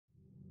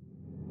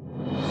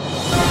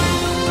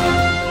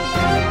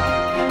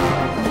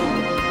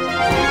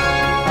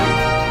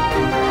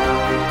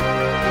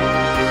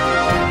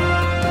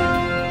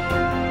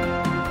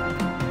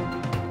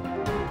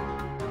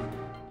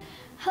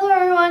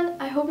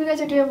you guys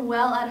are doing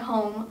well at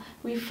home.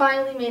 We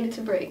finally made it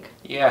to break.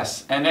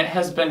 Yes, and it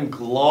has been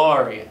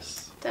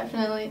glorious.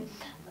 Definitely.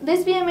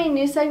 This BMA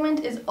news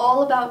segment is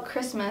all about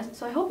Christmas,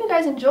 so I hope you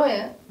guys enjoy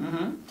it.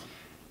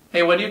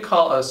 Hey, what do you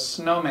call a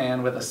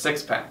snowman with a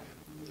six-pack?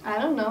 I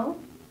don't know.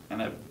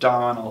 An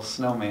abdominal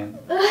snowman.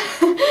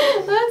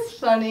 That's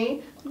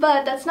funny,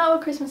 but that's not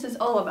what Christmas is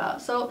all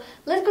about. So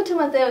let's go to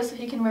Mateo so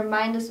he can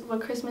remind us what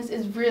Christmas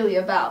is really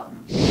about.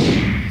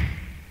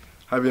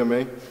 Hi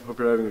BMA, hope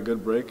you're having a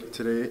good break.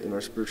 Today in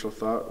our spiritual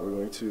thought we're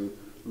going to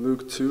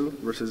Luke 2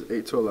 verses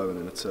 8 to 11,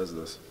 and it says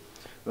this.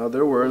 Now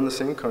there were in the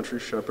same country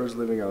shepherds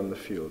living out in the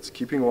fields,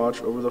 keeping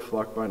watch over the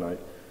flock by night.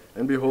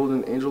 And behold,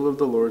 an angel of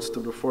the Lord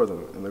stood before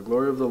them, and the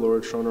glory of the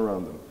Lord shone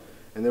around them,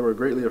 and they were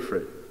greatly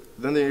afraid.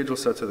 Then the angel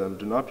said to them,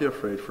 Do not be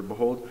afraid, for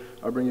behold,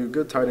 I bring you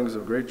good tidings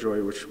of great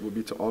joy, which will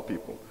be to all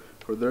people.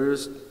 For there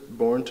is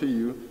born to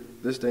you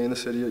this day in the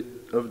city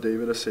of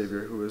David a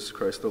Savior, who is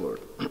Christ the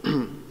Lord.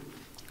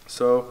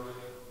 So,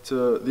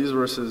 these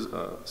verses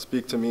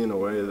speak to me in a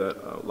way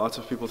that lots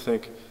of people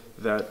think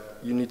that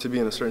you need to be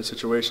in a certain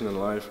situation in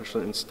life, a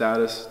certain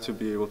status, to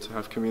be able to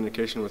have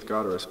communication with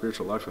God or a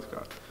spiritual life with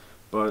God.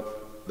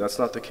 But that's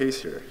not the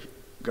case here.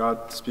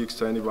 God speaks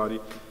to anybody,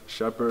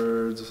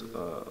 shepherds,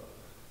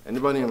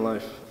 anybody in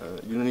life.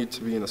 You don't need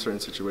to be in a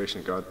certain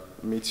situation. God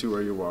meets you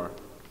where you are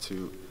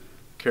to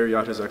carry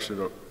out his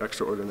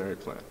extraordinary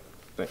plan.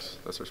 Thanks.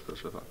 That's our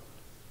spiritual thought.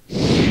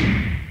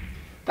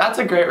 That's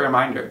a great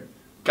reminder.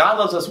 God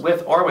loves us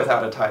with or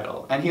without a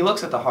title, and he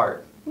looks at the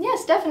heart.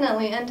 Yes,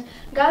 definitely. And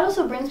God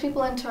also brings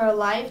people into our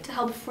life to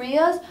help free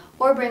us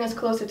or bring us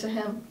closer to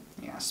him.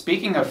 Yeah,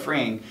 speaking of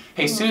freeing,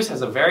 Jesus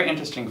has a very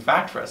interesting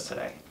fact for us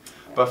today.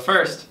 But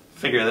first,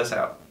 figure this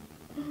out.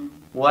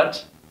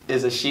 What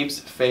is a sheep's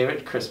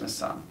favorite Christmas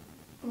song?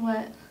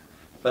 What?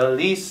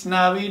 Feliz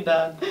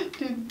Navidad.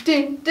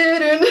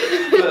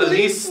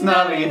 Feliz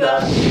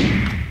Navidad.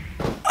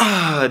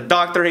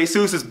 Dr.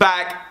 Jesus is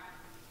back.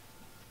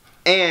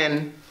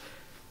 And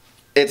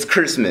it's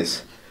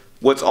Christmas.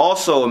 What's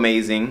also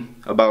amazing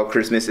about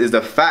Christmas is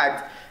the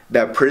fact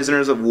that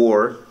prisoners of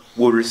war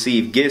would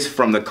receive gifts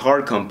from the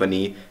card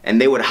company, and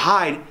they would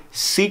hide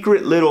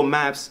secret little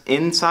maps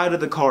inside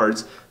of the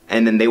cards,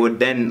 and then they would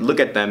then look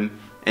at them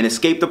and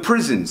escape the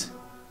prisons.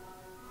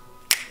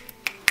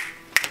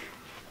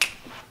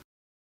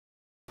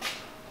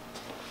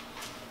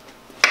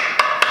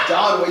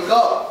 John, wake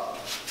up.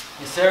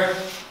 Yes, sir.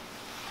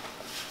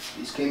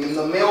 These came in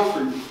the mail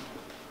for you.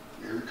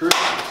 Merry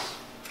Christmas.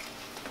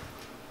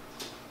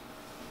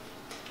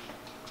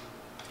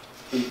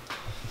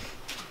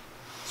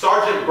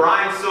 Sergeant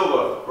Brian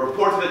Silva,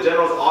 report to the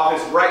General's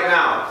office right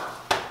now.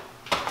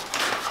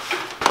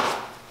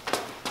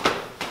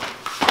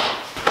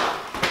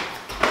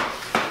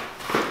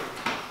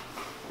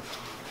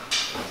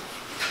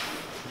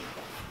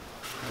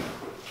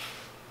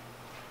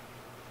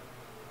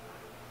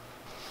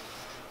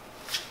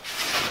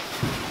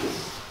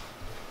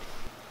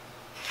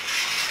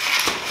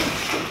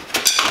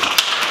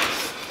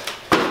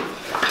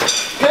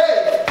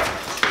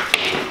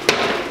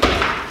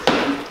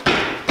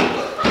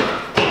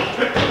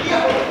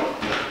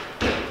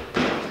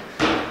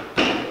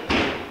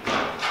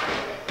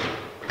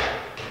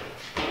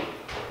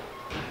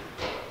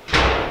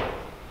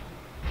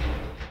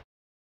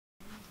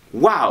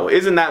 Wow,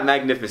 isn't that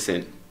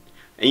magnificent?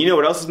 And you know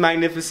what else is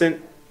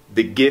magnificent?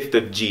 The gift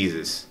of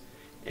Jesus.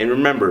 And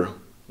remember,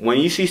 when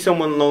you see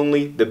someone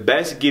lonely, the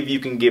best gift you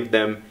can give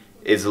them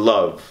is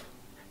love.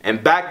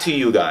 And back to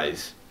you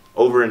guys.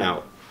 Over and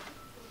out.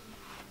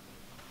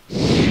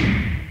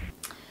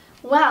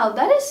 Wow,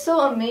 that is so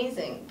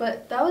amazing,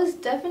 but that was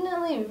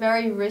definitely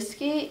very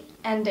risky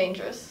and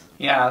dangerous.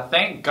 Yeah,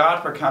 thank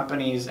God for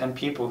companies and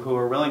people who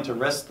are willing to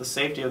risk the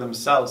safety of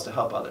themselves to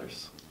help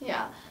others.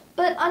 Yeah,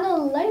 but on a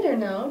lighter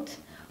note,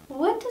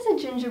 what does a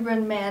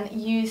gingerbread man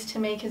use to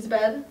make his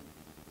bed?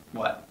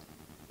 What?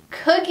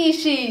 Cookie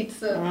sheets!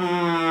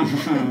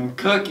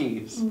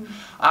 Cookies!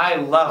 I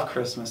love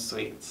Christmas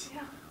sweets.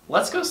 Yeah.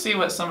 Let's go see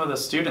what some of the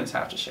students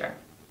have to share.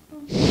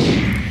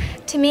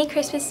 To me,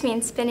 Christmas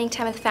means spending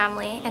time with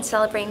family and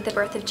celebrating the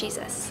birth of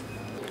Jesus.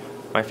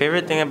 My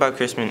favorite thing about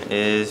Christmas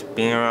is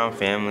being around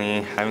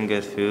family, having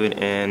good food,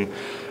 and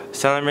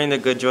celebrating the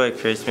good joy of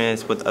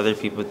Christmas with other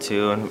people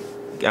too.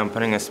 I'm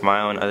putting a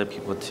smile on other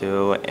people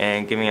too,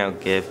 and giving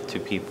out gifts to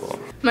people.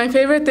 My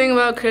favorite thing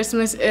about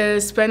Christmas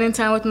is spending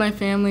time with my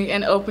family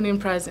and opening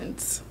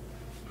presents.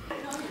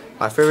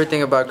 My favorite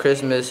thing about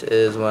Christmas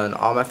is when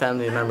all my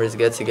family members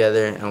get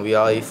together and we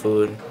all eat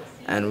food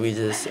and we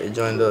just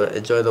enjoy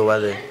the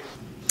weather.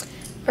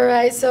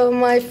 Alright, so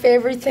my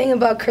favorite thing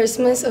about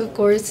Christmas, of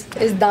course,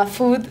 is the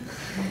food,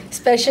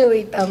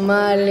 especially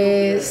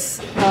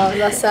tamales,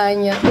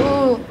 lasagna.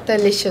 Ooh,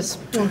 delicious.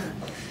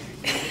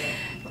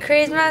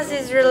 Christmas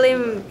is really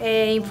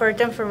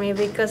important for me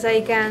because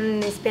I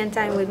can spend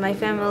time with my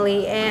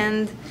family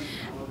and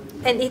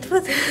eat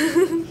food.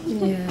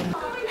 Yeah.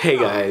 Hey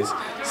guys,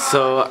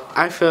 so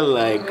I feel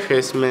like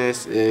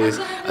Christmas is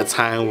a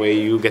time where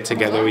you get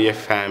together with your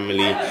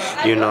family,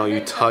 you know, you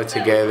talk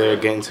together,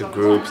 get into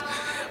groups.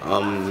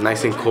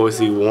 nice and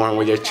cozy, warm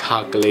with your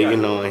chocolate, you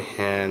know,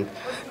 and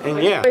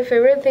yeah. My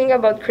favorite thing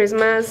about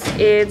Christmas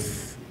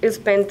is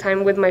spend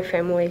time with my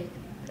family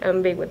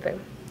and be with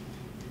them.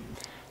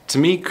 To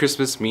me,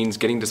 Christmas means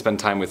getting to spend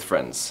time with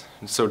friends.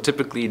 So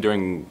typically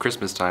during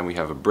Christmas time we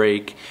have a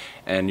break,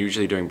 and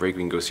usually during break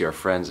we can go see our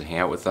friends and hang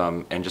out with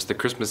them, and just the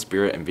Christmas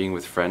spirit and being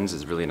with friends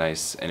is really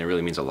nice, and it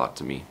really means a lot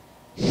to me.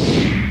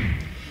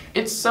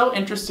 It's so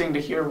interesting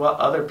to hear what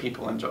other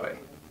people enjoy.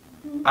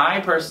 I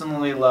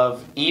personally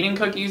love eating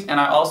cookies, and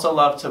I also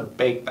love to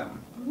bake them.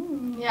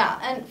 Yeah,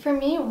 and for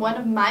me, one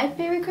of my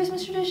favorite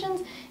Christmas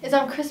traditions is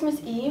on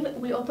Christmas Eve,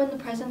 we open the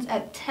presents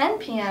at 10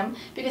 p.m.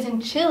 because in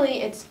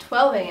Chile it's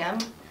 12 a.m.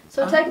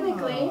 So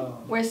technically,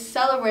 we're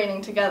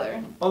celebrating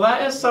together. Well,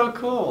 that is so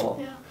cool.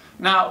 Yeah.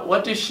 Now,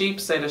 what do sheep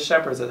say to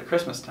shepherds at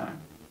Christmas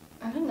time?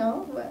 I don't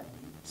know, what?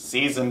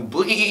 Season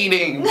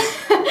bleeding!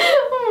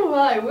 Oh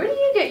my, where do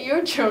you get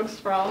your jokes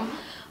from?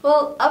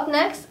 Well, up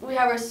next, we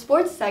have our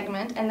sports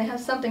segment, and they have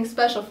something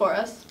special for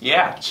us.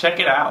 Yeah, check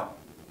it out.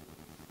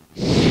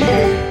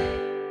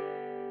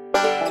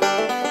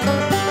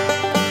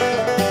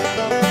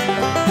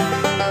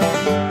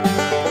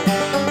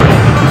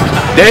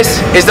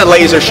 This is the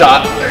laser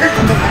shot.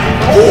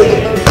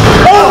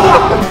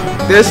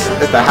 This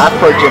is the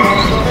half-court gym.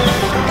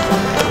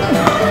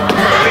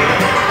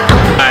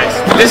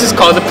 Guys, this is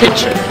called the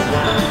pitcher.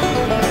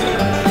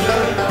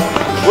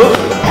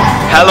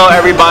 Hello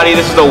everybody,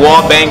 this is the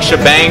wall bang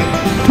shebang.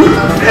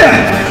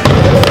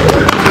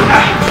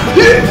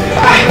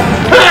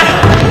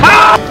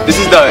 This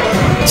is the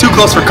too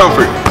close for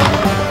comfort.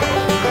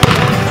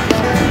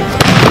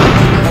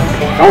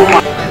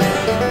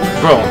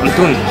 Bro, I'm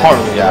doing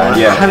horrible.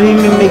 Yeah. How do you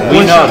even make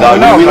We know, dog.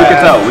 We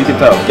can tell. We can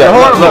tell. Yeah,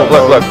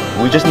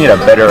 look. We just need a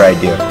better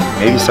idea.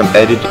 Maybe some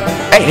edit.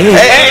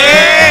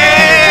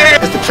 Hey!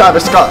 It's the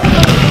Travis Scott.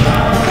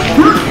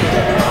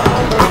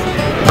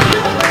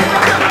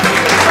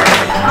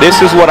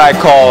 This is what I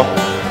call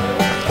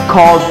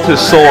called to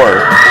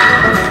soar.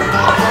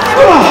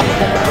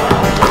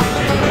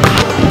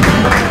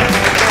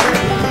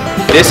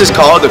 This is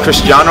called the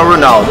Cristiano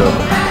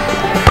Ronaldo.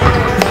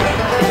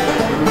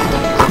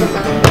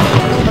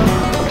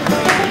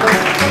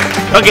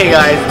 Okay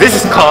guys, this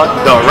is called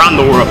the Around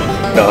the World.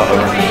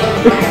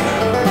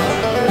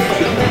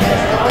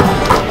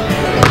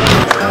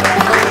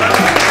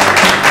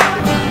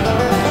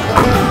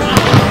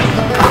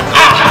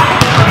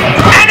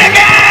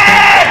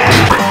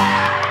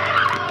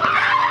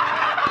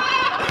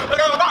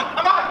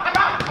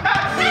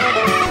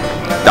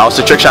 That was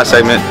the trick shot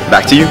segment.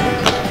 Back to you.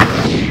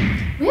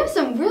 We have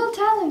some real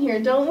talent here,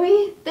 don't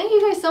we? Thank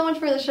you guys so much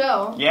for the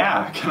show.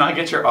 Yeah, can I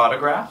get your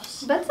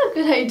autographs? That's a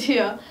good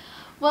idea.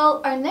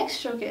 Well, our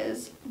next joke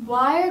is,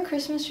 why are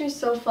Christmas trees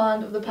so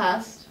fond of the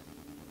past?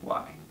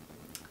 Why?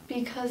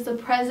 Because the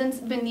presents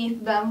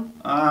beneath them.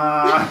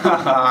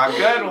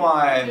 Good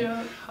one.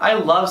 Yeah. I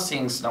love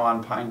seeing snow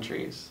on pine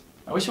trees.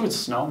 I wish it would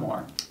snow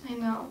more. I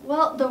know.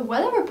 Well, the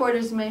weather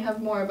reporters may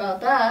have more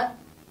about that.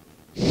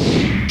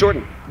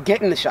 Jordan,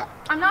 get in the shot.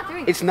 I'm not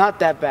doing it. It's not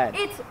that bad.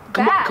 It's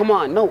Come bad. on, come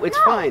on. No, it's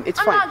fine. It's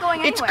I'm fine. not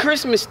going It's anywhere.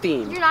 Christmas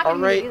themed. You're not all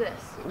going right? to do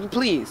this.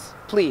 Please,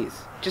 please,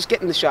 just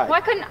get in the shot. Why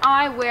couldn't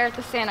I wear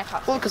the Santa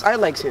costume? Well, because I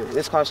like Santa.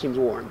 This costume's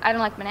warm. I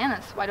don't like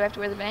bananas. Why do I have to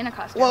wear the banana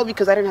costume? Well,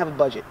 because I didn't have a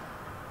budget,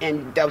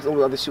 and that was the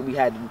only other suit we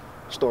had in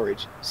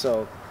storage.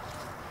 So,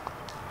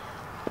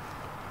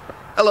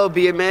 hello,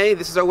 BMA.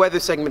 This is our weather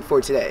segment for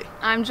today.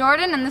 I'm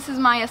Jordan, and this is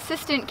my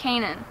assistant,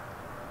 Kanan.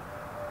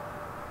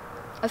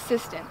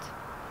 Assistant.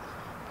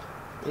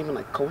 Not even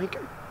like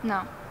co-anchor?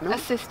 No.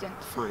 Assistant.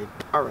 Fine.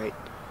 All right.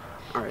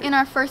 All right. In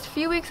our first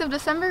few weeks of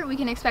December, we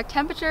can expect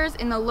temperatures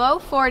in the low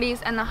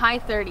 40s and the high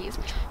 30s,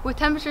 with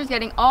temperatures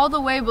getting all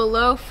the way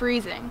below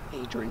freezing.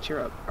 Hey, Jordan,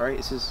 cheer up. All right,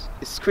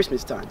 it's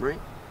Christmas time, right?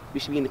 We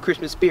should be in the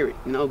Christmas spirit,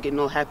 you know, getting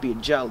all happy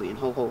and jolly and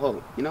ho ho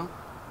ho, you know.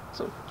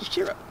 So just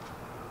cheer up.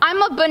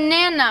 I'm a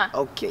banana.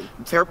 Okay,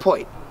 fair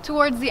point.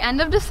 Towards the end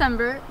of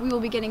December, we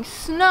will be getting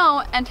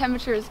snow and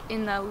temperatures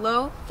in the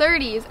low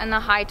 30s and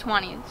the high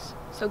 20s.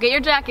 So get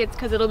your jackets,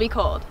 because it'll be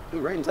cold.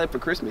 We're right in time for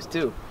Christmas,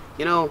 too.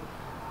 You know,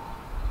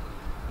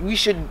 we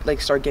should,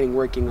 like, start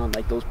working on,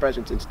 like, those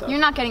presents and stuff. You're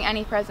not getting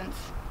any presents.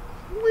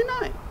 Why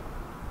not?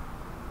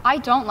 I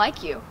don't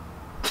like you.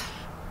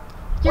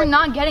 You're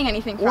not getting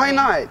anything from me. Why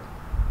not?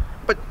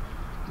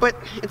 But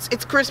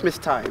it's Christmas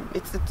time.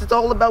 It's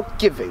all about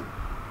giving.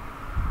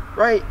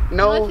 Right?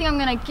 No? The only thing I'm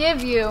going to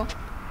give you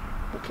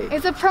okay.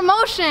 is a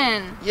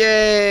promotion.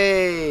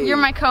 Yay! You're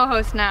my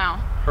co-host now.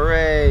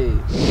 Hooray.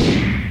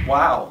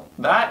 Wow,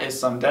 that is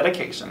some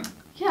dedication.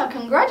 Yeah,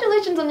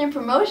 congratulations on your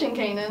promotion,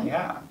 Kanan.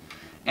 Yeah.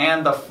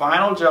 And the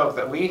final joke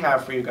that we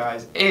have for you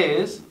guys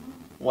is,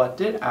 what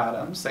did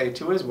Adam say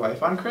to his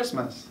wife on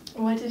Christmas?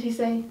 What did he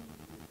say?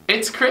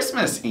 It's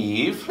Christmas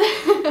Eve.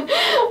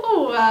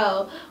 Oh,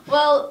 wow.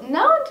 Well,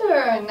 now to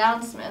our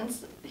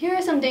announcements. Here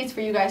are some dates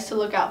for you guys to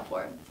look out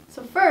for.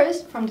 So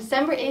first, from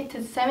December 8th to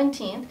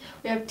 17th,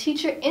 we have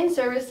teacher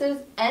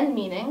in-services and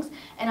meetings.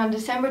 And on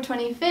December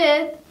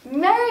 25th,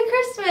 Merry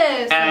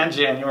Christmas! And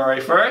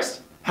January 1st,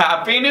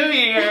 Happy New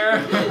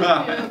Year!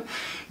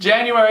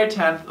 January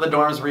 10th, the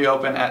dorms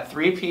reopen at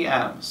 3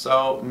 p.m.,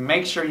 so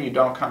make sure you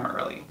don't come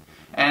early.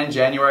 And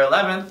January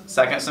 11th,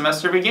 second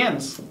semester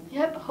begins.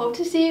 Yep, hope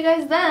to see you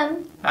guys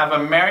then. Have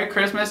a Merry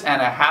Christmas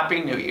and a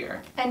Happy New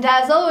Year. And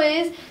as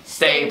always,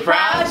 stay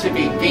proud to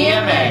be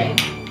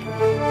BMA.